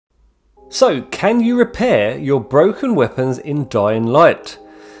So, can you repair your broken weapons in Dying Light?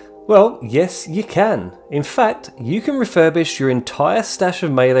 Well, yes you can. In fact, you can refurbish your entire stash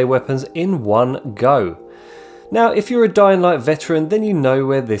of melee weapons in one go. Now, if you're a Dying Light veteran, then you know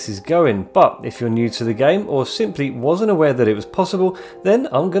where this is going, but if you're new to the game or simply wasn't aware that it was possible, then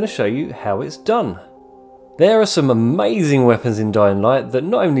I'm going to show you how it's done. There are some amazing weapons in Dying Light that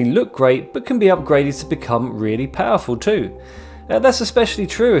not only look great, but can be upgraded to become really powerful too. That's especially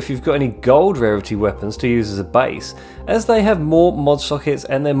true if you've got any gold rarity weapons to use as a base, as they have more mod sockets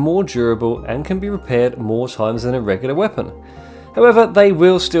and they're more durable and can be repaired more times than a regular weapon. However, they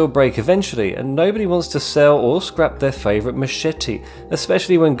will still break eventually, and nobody wants to sell or scrap their favourite machete,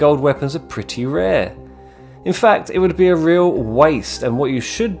 especially when gold weapons are pretty rare. In fact, it would be a real waste, and what you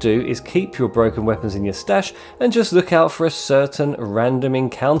should do is keep your broken weapons in your stash and just look out for a certain random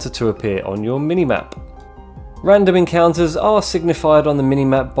encounter to appear on your minimap. Random encounters are signified on the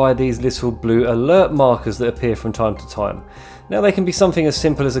minimap by these little blue alert markers that appear from time to time. Now, they can be something as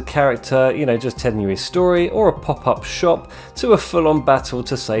simple as a character, just telling you his story, or a pop-up shop, to a full-on battle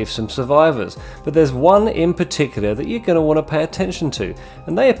to save some survivors. But there's one in particular that you're going to want to pay attention to,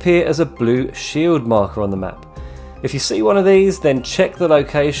 and they appear as a blue shield marker on the map. If you see one of these, then check the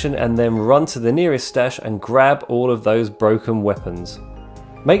location and then run to the nearest stash and grab all of those broken weapons.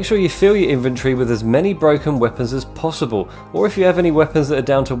 Make sure you fill your inventory with as many broken weapons as possible, or if you have any weapons that are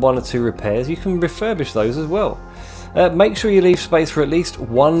down to 1 or 2 repairs, you can refurbish those as well. Make sure you leave space for at least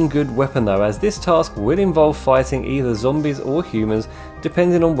one good weapon though, as this task will involve fighting either zombies or humans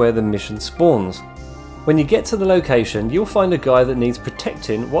depending on where the mission spawns. When you get to the location, you'll find a guy that needs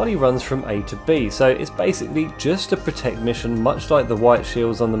protecting while he runs from A to B, so it's basically just a protect mission, much like the white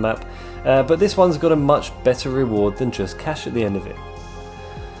shields on the map, but this one's got a much better reward than just cash at the end of it.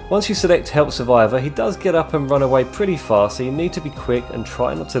 Once you select Help Survivor, he does get up and run away pretty fast, so you need to be quick and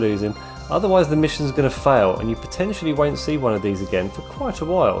try not to lose him, otherwise the mission's going to fail and you potentially won't see one of these again for quite a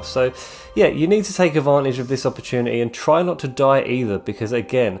while. So yeah, you need to take advantage of this opportunity and try not to die either, because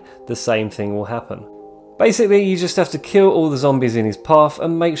again, the same thing will happen. Basically, you just have to kill all the zombies in his path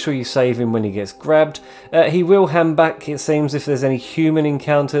and make sure you save him when he gets grabbed. He will hand back, it seems, if there's any human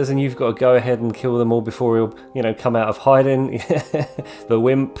encounters, and you've got to go ahead and kill them all before he'll, come out of hiding, the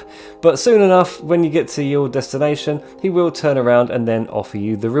wimp. But soon enough, when you get to your destination, he will turn around and then offer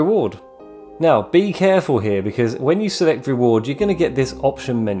you the reward. Now, be careful here, because when you select reward, you're going to get this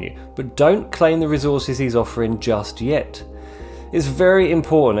option menu, but don't claim the resources he's offering just yet. It's very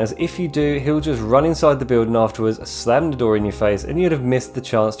important, as if you do, he'll just run inside the building afterwards, slam the door in your face, and you'd have missed the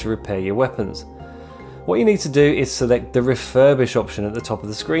chance to repair your weapons. What you need to do is select the refurbish option at the top of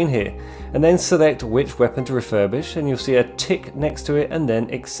the screen here, and then select which weapon to refurbish, and you'll see a tick next to it, and then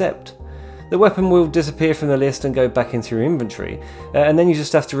accept. The weapon will disappear from the list and go back into your inventory, and then you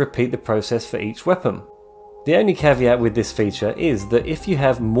just have to repeat the process for each weapon. The only caveat with this feature is that if you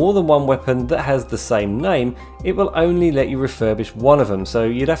have more than one weapon that has the same name, it will only let you refurbish one of them, so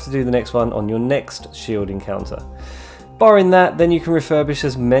you'd have to do the next one on your next shield encounter. Barring that, then you can refurbish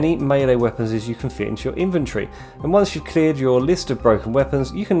as many melee weapons as you can fit into your inventory, and once you've cleared your list of broken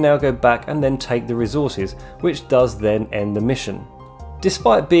weapons, you can now go back and then take the resources, which does then end the mission.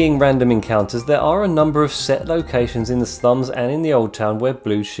 Despite being random encounters, there are a number of set locations in the slums and in the old town where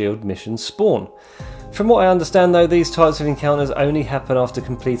blue shield missions spawn. From what I understand though, these types of encounters only happen after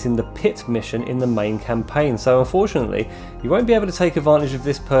completing the pit mission in the main campaign, so unfortunately you won't be able to take advantage of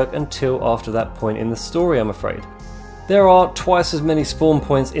this perk until after that point in the story, I'm afraid. There are twice as many spawn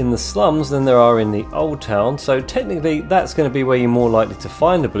points in the slums than there are in the old town, so technically that's going to be where you're more likely to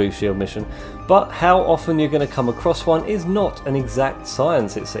find a blue shield mission, but how often you're going to come across one is not an exact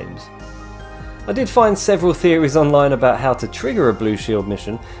science, it seems. I did find several theories online about how to trigger a blue shield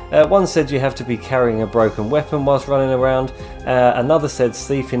mission. One said you have to be carrying a broken weapon whilst running around, another said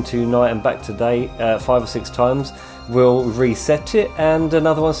sleep into night and back to day 5 or 6 times will reset it, and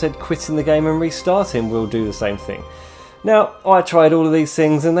another one said quitting the game and restarting will do the same thing. Now, I tried all of these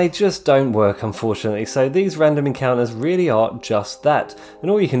things and they just don't work, unfortunately, so these random encounters really are just that, and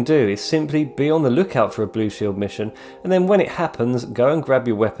all you can do is simply be on the lookout for a blue shield mission, and then when it happens, go and grab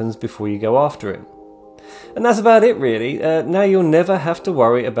your weapons before you go after it. And that's about it really. Now you'll never have to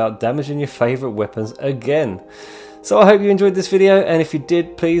worry about damaging your favourite weapons again. So I hope you enjoyed this video, and if you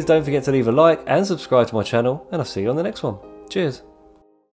did, please don't forget to leave a like and subscribe to my channel, and I'll see you on the next one. Cheers.